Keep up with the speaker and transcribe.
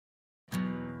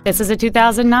This is a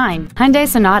 2009 Hyundai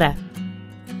Sonata.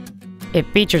 It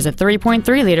features a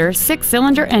 3.3-liter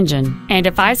six-cylinder engine and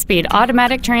a 5-speed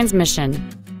automatic transmission.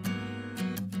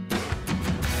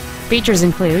 Features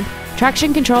include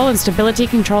traction control and stability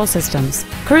control systems,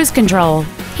 cruise control,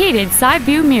 heated side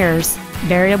view mirrors,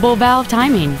 variable valve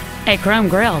timing, a chrome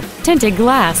grille, tinted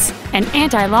glass, an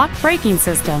anti-lock braking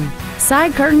system,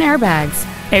 side curtain airbags,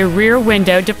 a rear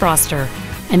window defroster,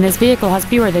 and this vehicle has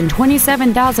fewer than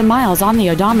 27,000 miles on the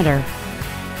odometer.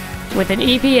 With an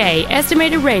EPA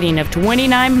estimated rating of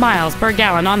 29 miles per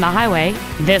gallon on the highway,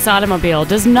 this automobile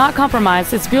does not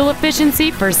compromise its fuel efficiency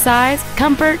for size,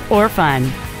 comfort, or fun.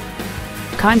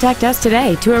 Contact us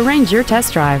today to arrange your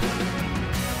test drive.